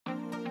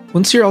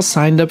Once you're all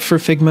signed up for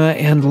Figma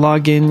and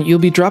log in, you'll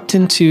be dropped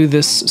into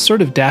this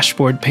sort of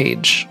dashboard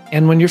page.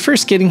 And when you're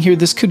first getting here,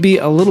 this could be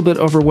a little bit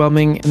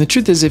overwhelming. And the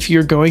truth is, if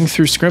you're going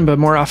through Scrimba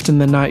more often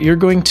than not, you're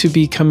going to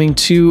be coming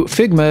to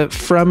Figma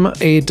from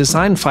a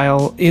design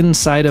file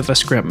inside of a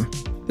scrim.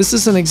 This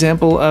is an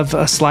example of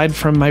a slide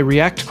from my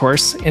React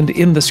course, and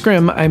in the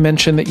scrim, I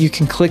mentioned that you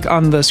can click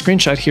on the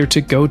screenshot here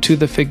to go to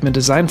the Figma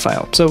design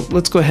file. So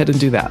let's go ahead and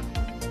do that.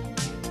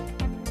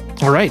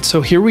 All right, so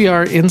here we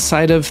are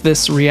inside of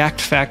this React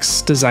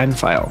Facts design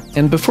file.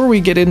 And before we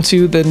get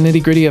into the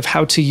nitty-gritty of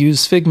how to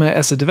use Figma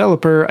as a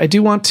developer, I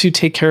do want to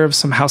take care of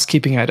some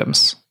housekeeping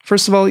items.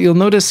 First of all, you'll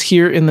notice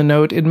here in the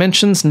note, it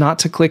mentions not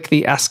to click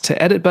the Ask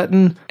to Edit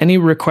button. Any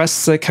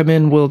requests that come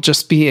in will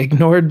just be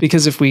ignored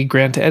because if we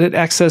grant edit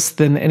access,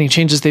 then any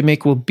changes they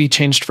make will be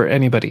changed for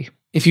anybody.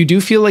 If you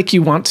do feel like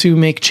you want to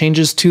make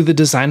changes to the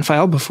design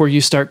file before you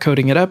start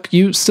coding it up,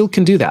 you still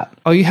can do that.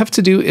 All you have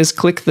to do is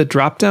click the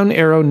drop-down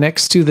arrow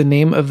next to the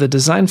name of the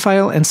design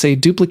file and say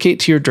duplicate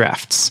to your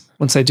drafts.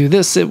 Once I do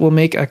this, it will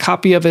make a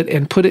copy of it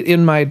and put it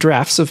in my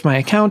drafts of my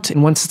account.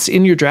 And once it's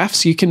in your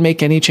drafts, you can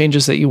make any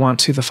changes that you want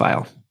to the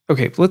file.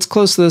 Okay, let's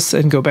close this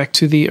and go back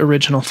to the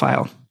original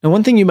file. Now,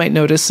 one thing you might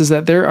notice is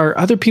that there are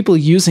other people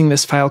using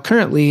this file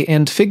currently,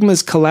 and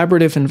Figma's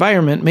collaborative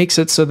environment makes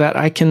it so that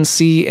I can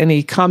see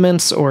any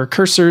comments or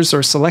cursors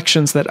or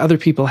selections that other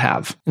people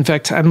have. In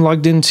fact, I'm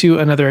logged into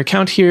another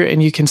account here,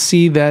 and you can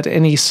see that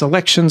any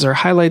selections or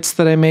highlights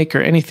that I make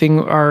or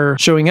anything are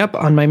showing up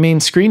on my main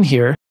screen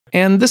here.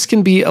 And this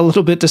can be a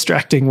little bit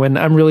distracting when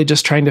I'm really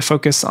just trying to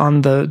focus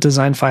on the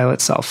design file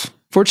itself.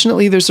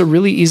 Fortunately, there's a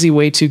really easy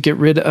way to get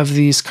rid of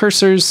these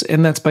cursors,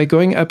 and that's by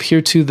going up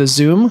here to the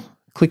zoom,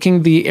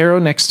 clicking the arrow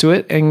next to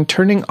it, and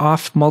turning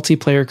off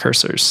multiplayer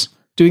cursors.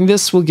 Doing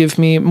this will give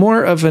me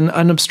more of an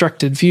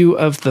unobstructed view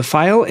of the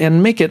file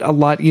and make it a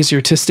lot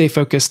easier to stay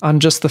focused on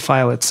just the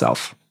file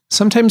itself.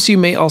 Sometimes you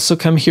may also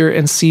come here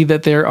and see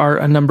that there are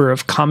a number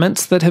of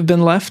comments that have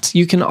been left.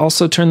 You can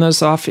also turn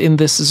those off in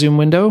this zoom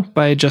window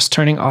by just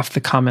turning off the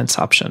comments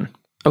option.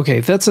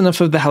 Okay, that's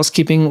enough of the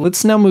housekeeping.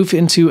 Let's now move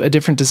into a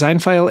different design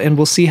file and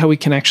we'll see how we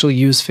can actually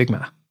use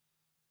Figma.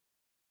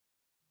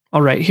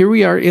 All right, here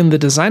we are in the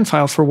design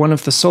file for one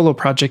of the solo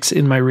projects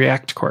in my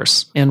React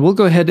course. And we'll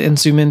go ahead and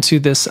zoom into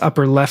this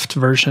upper left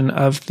version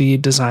of the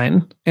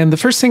design. And the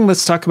first thing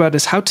let's talk about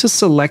is how to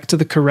select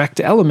the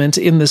correct element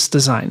in this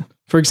design.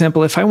 For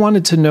example, if I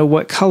wanted to know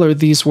what color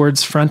these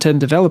words front-end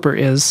developer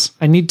is,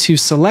 I need to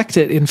select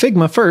it in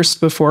Figma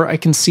first before I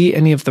can see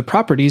any of the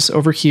properties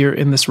over here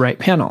in this right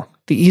panel.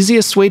 The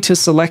easiest way to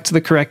select the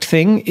correct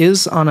thing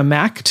is on a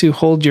Mac to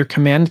hold your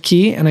Command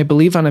key, and I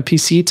believe on a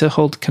PC to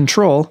hold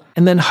Control,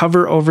 and then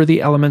hover over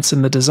the elements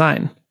in the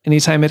design.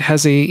 Anytime it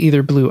has a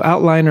either blue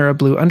outline or a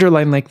blue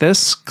underline like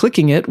this,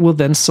 clicking it will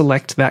then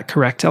select that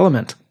correct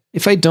element.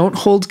 If I don't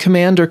hold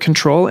Command or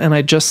Control and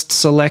I just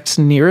select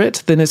near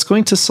it, then it's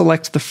going to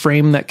select the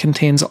frame that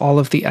contains all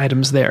of the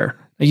items there.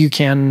 You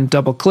can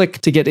double-click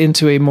to get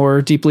into a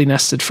more deeply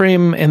nested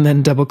frame, and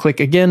then double-click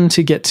again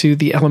to get to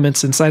the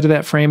elements inside of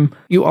that frame.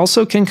 You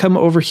also can come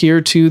over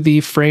here to the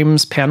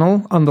Frames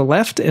panel on the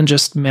left and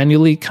just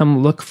manually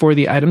come look for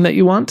the item that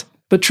you want.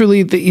 But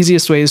truly, the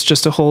easiest way is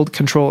just to hold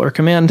Control or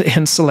Command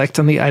and select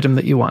on the item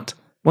that you want.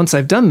 Once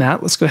I've done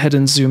that, let's go ahead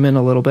and zoom in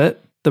a little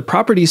bit. The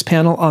Properties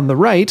panel on the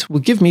right will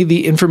give me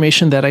the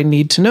information that I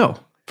need to know.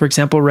 For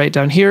example, right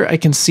down here, I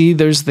can see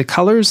there's the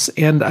colors,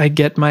 and I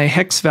get my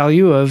hex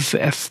value of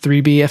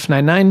F3B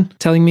F99,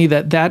 telling me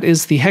that that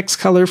is the hex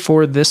color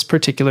for this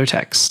particular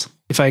text.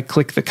 If I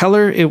click the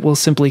color, it will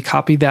simply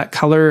copy that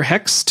color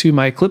hex to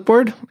my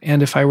clipboard.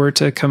 And if I were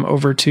to come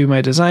over to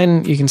my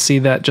design, you can see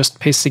that just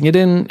pasting it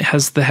in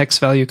has the hex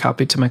value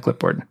copied to my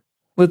clipboard.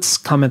 Let's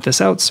comment this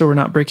out so we're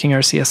not breaking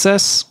our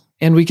CSS.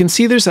 And we can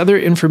see there's other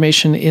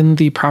information in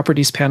the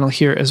Properties panel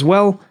here as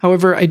well.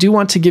 However, I do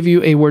want to give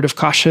you a word of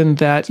caution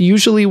that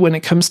usually when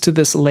it comes to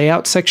this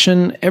layout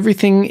section,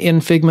 everything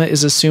in Figma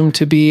is assumed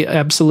to be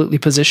absolutely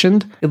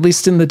positioned, at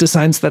least in the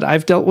designs that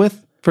I've dealt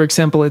with. For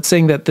example, it's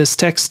saying that this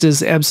text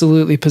is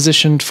absolutely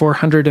positioned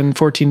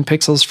 414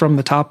 pixels from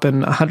the top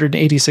and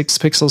 186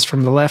 pixels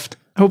from the left.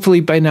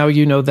 Hopefully by now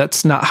you know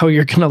that's not how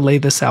you're going to lay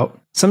this out.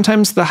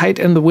 Sometimes the height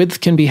and the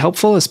width can be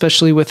helpful,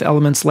 especially with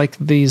elements like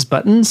these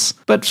buttons,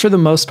 but for the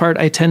most part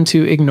I tend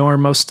to ignore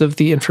most of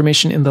the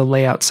information in the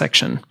layout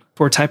section.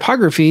 For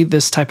typography,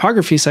 this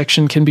typography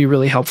section can be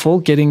really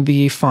helpful. Getting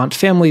the font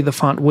family, the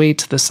font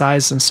weight, the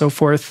size, and so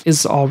forth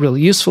is all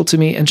really useful to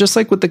me. And just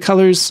like with the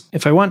colors,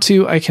 if I want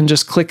to, I can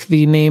just click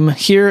the name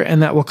here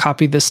and that will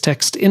copy this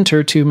text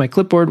enter to my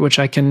clipboard, which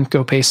I can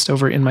go paste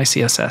over in my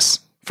CSS.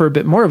 For a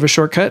bit more of a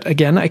shortcut,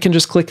 again, I can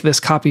just click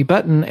this copy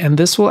button and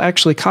this will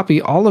actually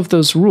copy all of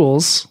those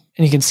rules.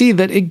 And you can see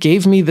that it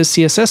gave me the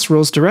CSS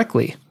rules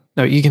directly.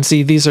 No, you can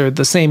see these are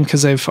the same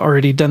because I've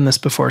already done this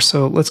before.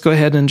 So let's go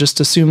ahead and just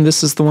assume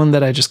this is the one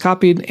that I just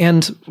copied.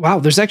 And wow,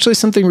 there's actually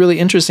something really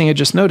interesting I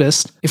just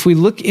noticed. If we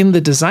look in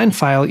the design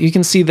file, you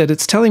can see that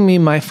it's telling me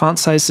my font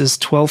size is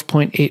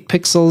 12.8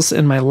 pixels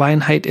and my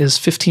line height is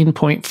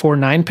 15.49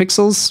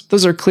 pixels.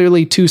 Those are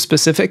clearly too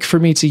specific for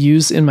me to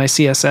use in my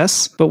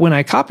CSS. But when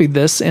I copied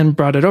this and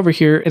brought it over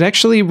here, it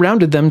actually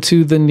rounded them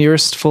to the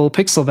nearest full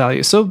pixel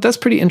value. So that's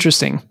pretty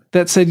interesting.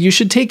 That said, you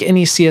should take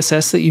any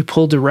CSS that you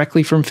pull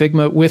directly from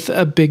Figma with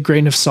a big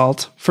grain of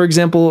salt. For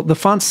example, the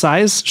font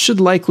size should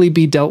likely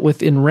be dealt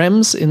with in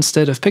rems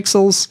instead of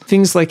pixels.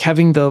 Things like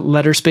having the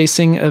letter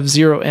spacing of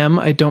 0em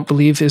I don't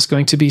believe is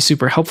going to be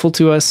super helpful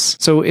to us.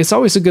 So it's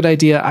always a good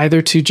idea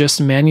either to just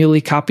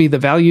manually copy the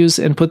values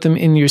and put them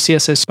in your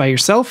CSS by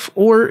yourself,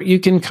 or you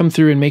can come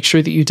through and make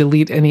sure that you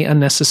delete any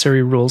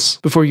unnecessary rules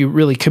before you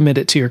really commit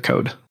it to your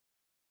code.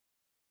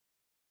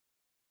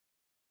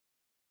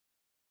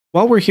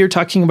 While we're here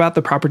talking about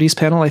the properties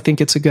panel, I think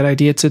it's a good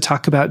idea to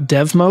talk about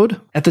dev mode.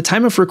 At the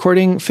time of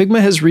recording,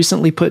 Figma has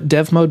recently put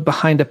dev mode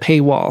behind a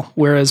paywall,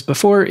 whereas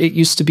before it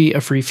used to be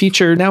a free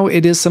feature. Now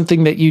it is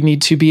something that you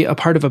need to be a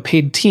part of a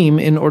paid team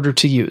in order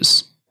to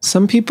use.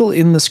 Some people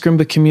in the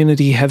Scrimba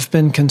community have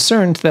been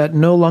concerned that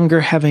no longer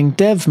having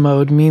dev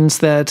mode means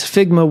that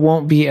Figma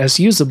won't be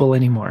as usable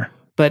anymore.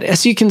 But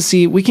as you can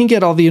see, we can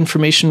get all the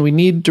information we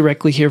need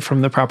directly here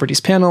from the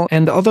properties panel,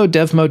 and although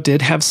dev mode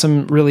did have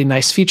some really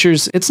nice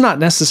features, it's not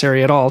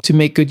necessary at all to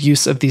make good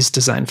use of these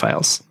design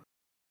files.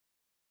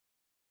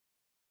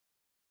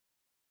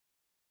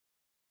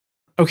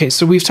 Okay,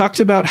 so we've talked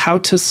about how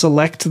to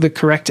select the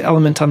correct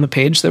element on the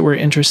page that we're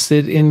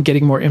interested in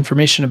getting more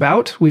information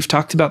about. We've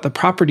talked about the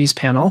properties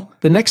panel.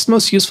 The next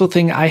most useful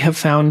thing I have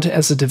found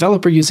as a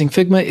developer using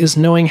Figma is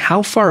knowing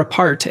how far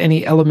apart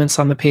any elements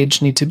on the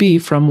page need to be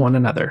from one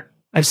another.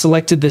 I've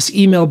selected this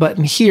email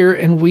button here,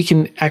 and we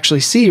can actually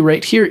see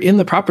right here in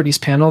the properties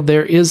panel,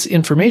 there is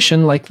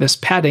information like this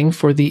padding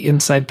for the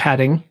inside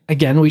padding.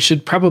 Again, we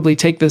should probably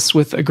take this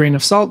with a grain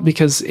of salt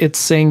because it's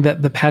saying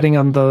that the padding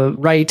on the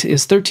right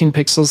is 13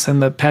 pixels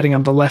and the padding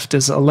on the left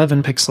is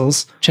 11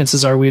 pixels.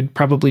 Chances are we'd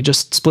probably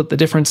just split the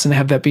difference and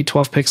have that be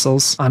 12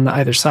 pixels on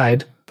either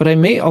side. But I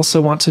may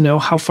also want to know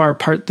how far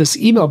apart this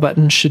email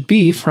button should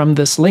be from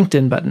this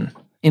LinkedIn button.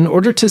 In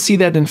order to see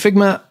that in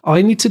Figma, all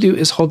I need to do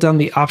is hold down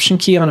the Option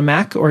key on a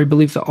Mac, or I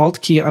believe the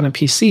Alt key on a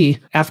PC,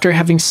 after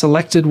having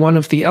selected one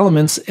of the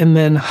elements, and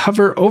then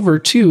hover over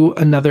to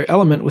another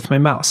element with my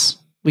mouse.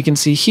 We can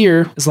see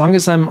here, as long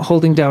as I'm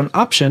holding down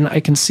Option,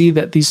 I can see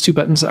that these two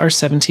buttons are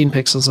 17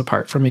 pixels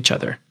apart from each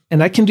other.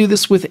 And I can do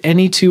this with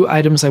any two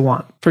items I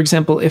want. For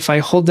example, if I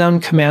hold down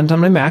Command on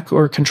my Mac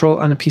or Control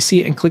on a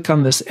PC and click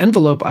on this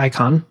envelope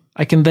icon,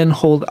 I can then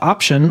hold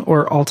Option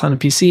or Alt on a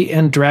PC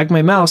and drag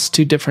my mouse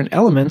to different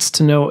elements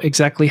to know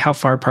exactly how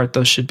far apart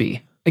those should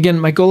be. Again,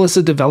 my goal as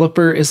a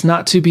developer is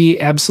not to be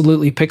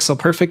absolutely pixel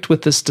perfect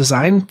with this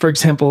design. For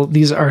example,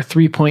 these are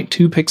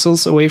 3.2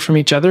 pixels away from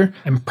each other.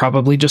 I'm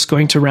probably just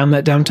going to round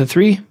that down to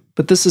 3.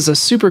 But this is a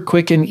super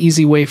quick and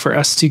easy way for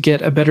us to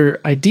get a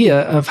better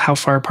idea of how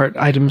far apart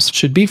items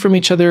should be from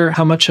each other,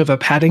 how much of a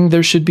padding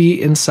there should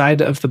be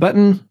inside of the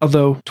button,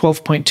 although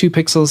 12.2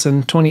 pixels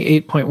and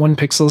 28.1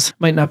 pixels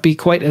might not be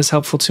quite as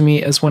helpful to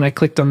me as when I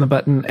clicked on the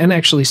button and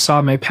actually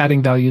saw my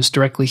padding values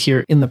directly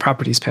here in the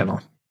properties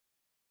panel.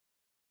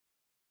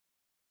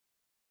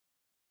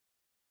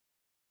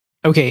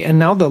 Okay, and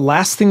now the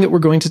last thing that we're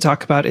going to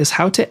talk about is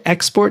how to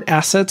export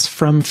assets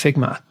from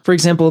Figma. For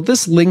example,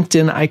 this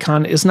LinkedIn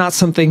icon is not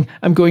something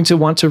I'm going to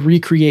want to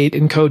recreate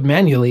in code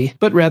manually,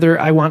 but rather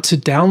I want to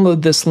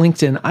download this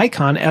LinkedIn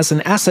icon as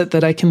an asset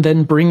that I can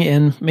then bring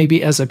in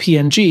maybe as a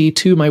PNG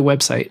to my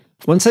website.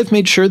 Once I've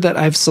made sure that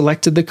I've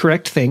selected the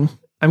correct thing,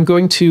 I'm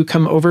going to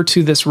come over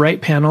to this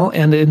right panel,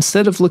 and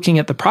instead of looking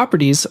at the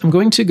properties, I'm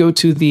going to go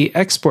to the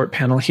export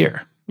panel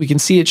here. We can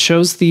see it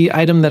shows the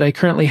item that I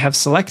currently have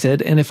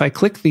selected, and if I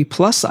click the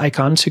plus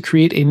icon to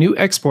create a new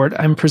export,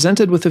 I'm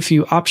presented with a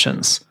few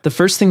options. The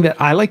first thing that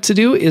I like to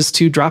do is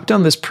to drop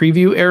down this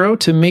preview arrow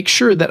to make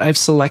sure that I've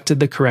selected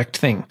the correct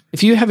thing.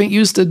 If you haven't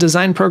used a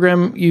design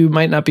program, you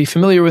might not be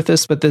familiar with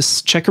this, but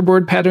this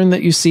checkerboard pattern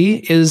that you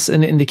see is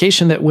an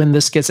indication that when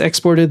this gets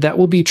exported, that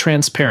will be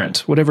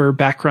transparent. Whatever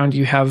background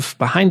you have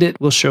behind it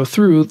will show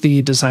through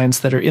the designs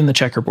that are in the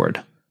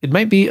checkerboard. It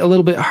might be a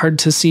little bit hard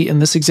to see in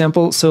this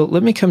example, so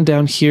let me come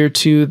down here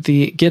to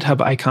the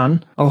GitHub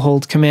icon. I'll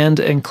hold Command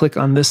and click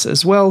on this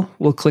as well.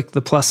 We'll click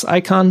the plus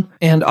icon,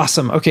 and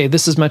awesome. Okay,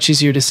 this is much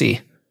easier to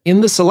see. In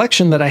the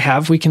selection that I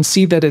have, we can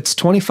see that it's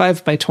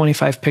 25 by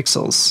 25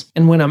 pixels.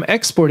 And when I'm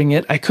exporting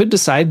it, I could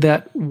decide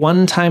that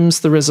 1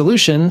 times the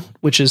resolution,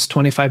 which is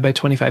 25 by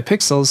 25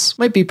 pixels,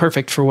 might be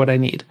perfect for what I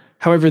need.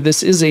 However,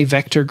 this is a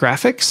vector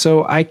graphic,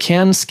 so I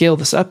can scale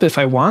this up if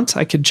I want.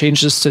 I could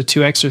change this to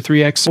 2x or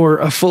 3x or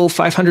a full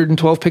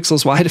 512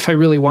 pixels wide if I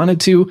really wanted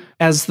to.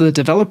 As the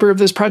developer of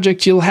this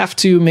project, you'll have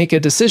to make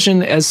a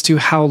decision as to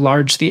how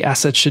large the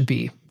asset should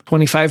be.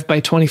 25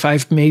 by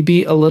 25 may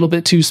be a little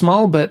bit too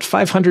small, but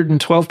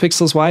 512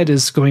 pixels wide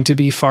is going to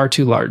be far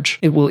too large.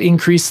 It will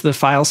increase the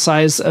file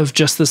size of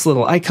just this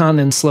little icon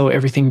and slow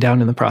everything down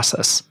in the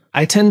process.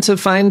 I tend to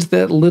find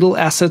that little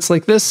assets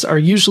like this are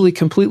usually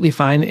completely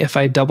fine if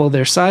I double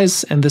their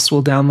size, and this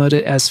will download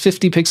it as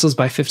 50 pixels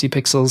by 50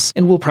 pixels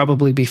and will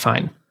probably be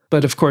fine.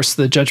 But of course,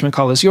 the judgment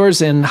call is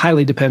yours and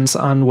highly depends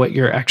on what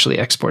you're actually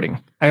exporting.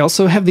 I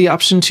also have the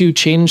option to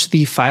change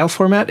the file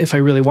format if I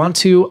really want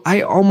to.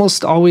 I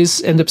almost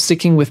always end up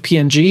sticking with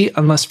PNG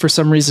unless for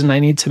some reason I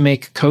need to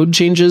make code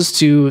changes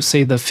to,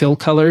 say, the fill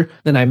color.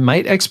 Then I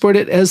might export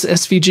it as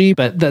SVG,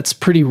 but that's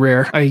pretty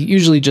rare. I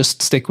usually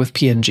just stick with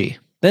PNG.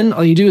 Then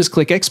all you do is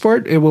click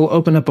export. It will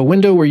open up a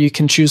window where you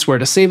can choose where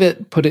to save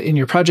it, put it in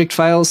your project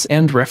files,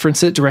 and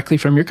reference it directly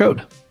from your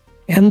code.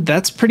 And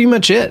that's pretty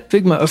much it.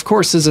 Figma, of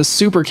course, is a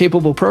super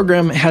capable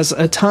program, has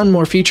a ton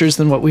more features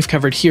than what we've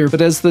covered here,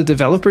 but as the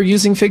developer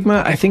using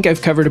Figma, I think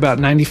I've covered about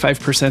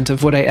 95%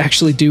 of what I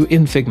actually do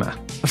in Figma.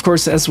 Of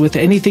course, as with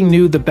anything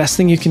new, the best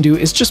thing you can do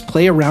is just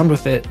play around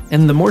with it,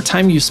 and the more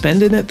time you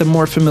spend in it, the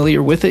more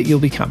familiar with it you'll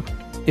become.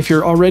 If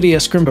you're already a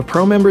Scrimba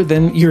Pro member,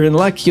 then you're in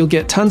luck. You'll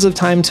get tons of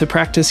time to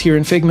practice here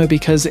in Figma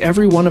because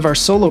every one of our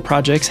solo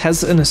projects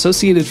has an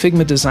associated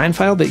Figma design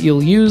file that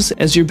you'll use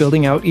as you're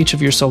building out each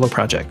of your solo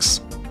projects.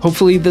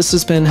 Hopefully this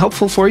has been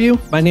helpful for you.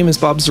 My name is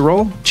Bob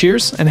Ziroll.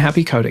 Cheers and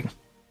happy coding.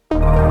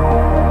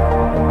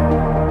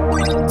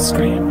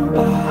 Scrimba.